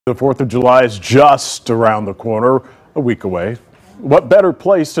The 4th of July is just around the corner, a week away. What better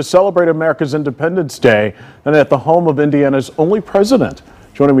place to celebrate America's Independence Day than at the home of Indiana's only president?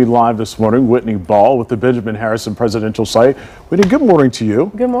 Joining me live this morning, Whitney Ball with the Benjamin Harrison Presidential Site. Whitney, good morning to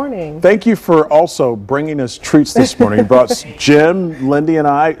you. Good morning. Thank you for also bringing us treats this morning. You brought Jim, Lindy, and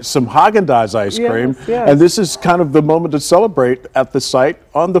I some Haagen-Dazs ice cream. Yes. And this is kind of the moment to celebrate at the site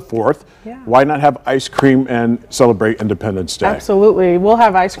on the 4th. Yeah. Why not have ice cream and celebrate Independence Day? Absolutely. We'll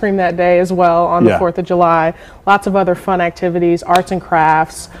have ice cream that day as well on the 4th of July. Lots of other fun activities, arts and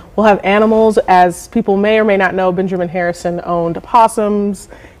crafts. We'll have animals. As people may or may not know, Benjamin Harrison owned possums.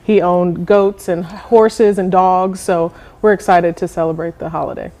 He owned goats and horses and dogs. So we're excited to celebrate the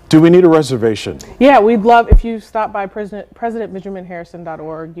holiday. Do we need a reservation? Yeah, we'd love if you stop by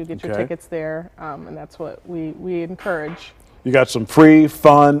presidentbenjaminharrison.org. You get your tickets there, and that's what we encourage. You got some free,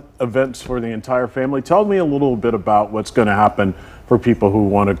 fun events for the entire family. Tell me a little bit about what's going to happen for people who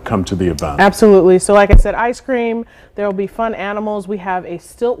want to come to the event. Absolutely. So like I said, ice cream, there will be fun animals. We have a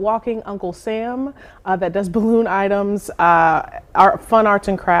stilt walking Uncle Sam that does balloon items, fun arts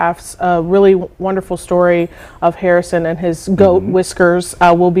and crafts, a really wonderful story of Harrison and his goat whiskers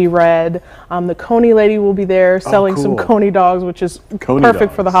will be read. The Coney lady will be there selling some Coney dogs, which is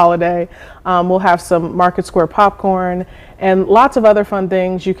perfect for the holiday. We'll have some Market Square popcorn and lots of other fun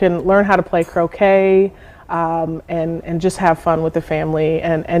things. You can learn how to play croquet and just have fun with the family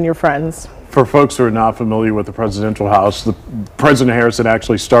and your friends. For folks who are not familiar with the presidential house, President Harrison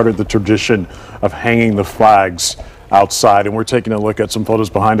actually started the tradition of hanging the flags outside, and we're taking a look at some photos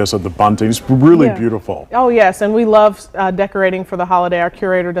behind us of the bunting. It's really beautiful. Oh yes, and we love decorating for the holiday. Our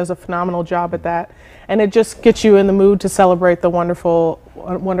curator does a phenomenal job at that, and it just gets you in the mood to celebrate the wonderful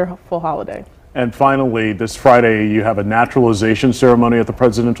holiday. And finally, this Friday, you have a naturalization ceremony at the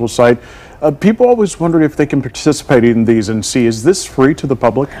presidential site. People always wondered if they can participate in these and see, is this free to the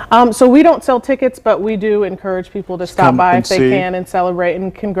public? So we don't sell tickets, but we do encourage people to stop by if they can and celebrate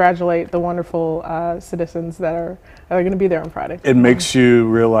and congratulate the wonderful citizens that are going to be there on Friday. It makes you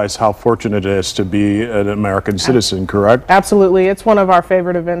realize how fortunate it is to be an American citizen, correct? Absolutely. It's one of our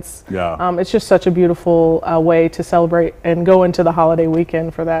favorite events. Yeah. It's just such a beautiful way to celebrate and go into the holiday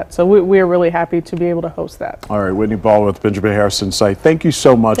weekend for that. So we are really happy to be able to host that. All right, Whitney Ball with Benjamin Harrison Site. Thank you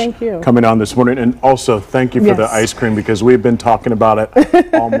so much for coming on this morning, and also thank you for the ice cream, because we've been talking about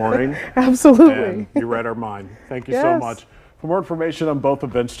it all morning. Absolutely. And you read our mind. Thank you so much. For more information on both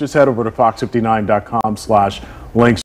events, just head over to fox59.com/links.